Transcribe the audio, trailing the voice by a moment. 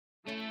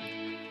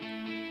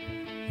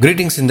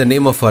Greetings in the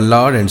name of our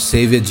Lord and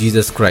Savior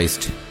Jesus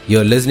Christ.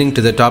 You are listening to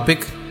the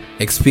topic,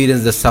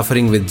 Experience the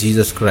Suffering with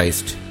Jesus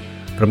Christ.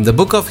 From the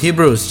book of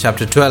Hebrews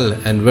chapter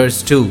 12 and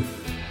verse 2,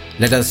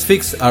 let us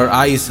fix our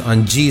eyes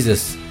on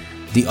Jesus,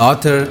 the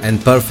author and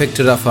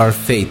perfecter of our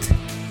faith,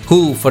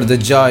 who for the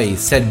joy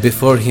set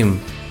before him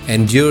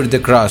endured the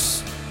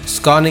cross,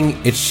 scorning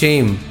its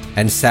shame,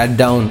 and sat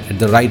down at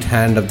the right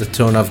hand of the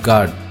throne of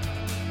God.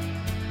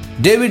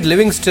 David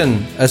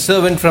Livingstone, a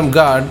servant from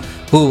God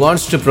who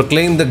wants to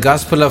proclaim the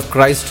gospel of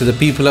Christ to the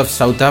people of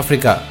South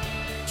Africa.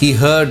 He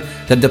heard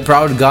that the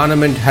proud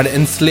government had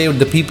enslaved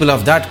the people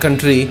of that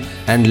country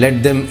and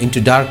led them into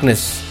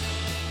darkness.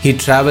 He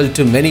traveled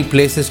to many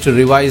places to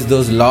revise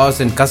those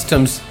laws and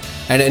customs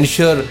and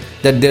ensure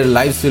that their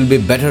lives will be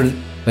better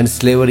when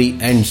slavery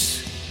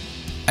ends.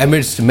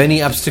 Amidst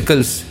many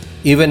obstacles,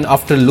 even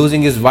after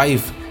losing his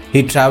wife,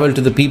 he traveled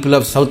to the people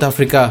of South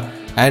Africa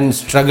and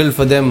struggled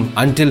for them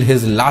until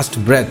his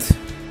last breath.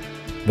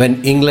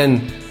 When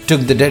England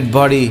took the dead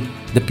body,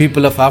 the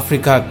people of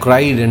Africa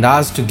cried and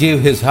asked to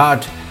give his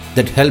heart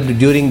that helped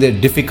during their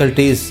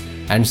difficulties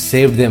and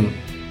saved them.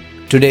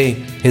 Today,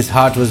 his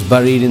heart was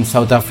buried in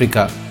South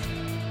Africa.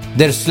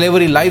 Their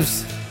slavery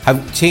lives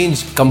have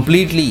changed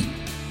completely.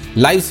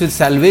 Lives with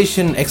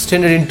salvation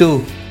extended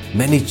into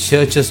many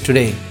churches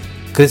today.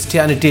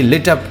 Christianity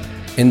lit up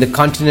in the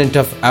continent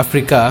of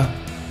Africa.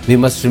 We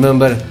must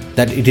remember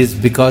that it is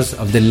because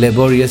of the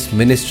laborious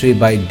ministry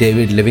by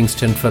David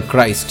Livingstone for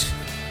Christ.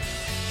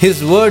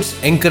 His words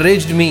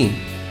encouraged me.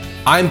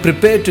 I am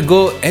prepared to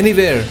go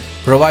anywhere,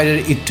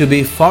 provided it to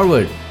be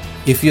forward.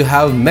 If you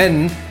have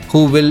men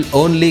who will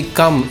only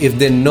come if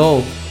they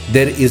know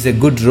there is a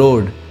good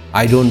road,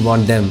 I don't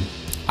want them.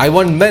 I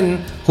want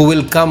men who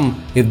will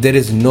come if there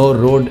is no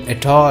road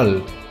at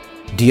all.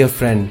 Dear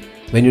friend,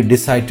 when you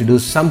decide to do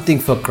something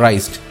for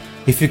Christ,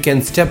 if you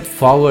can step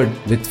forward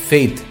with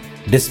faith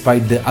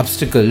despite the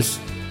obstacles,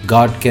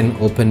 God can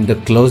open the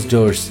closed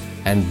doors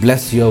and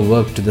bless your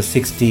work to the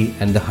 60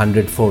 and the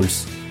 100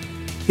 folds.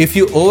 If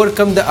you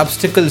overcome the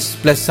obstacles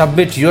plus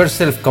submit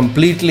yourself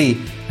completely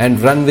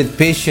and run with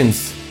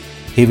patience,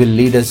 He will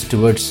lead us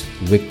towards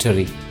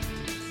victory.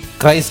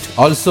 Christ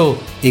also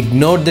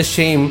ignored the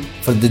shame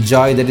for the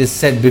joy that is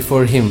set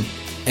before Him,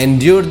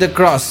 endured the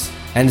cross,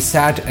 and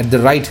sat at the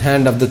right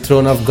hand of the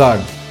throne of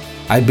God.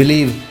 I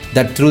believe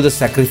that through the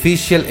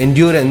sacrificial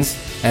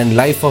endurance and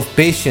life of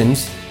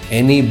patience,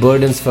 any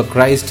burdens for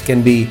Christ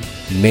can be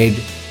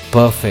made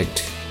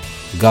perfect.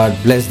 God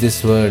bless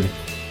this word.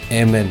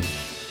 Amen.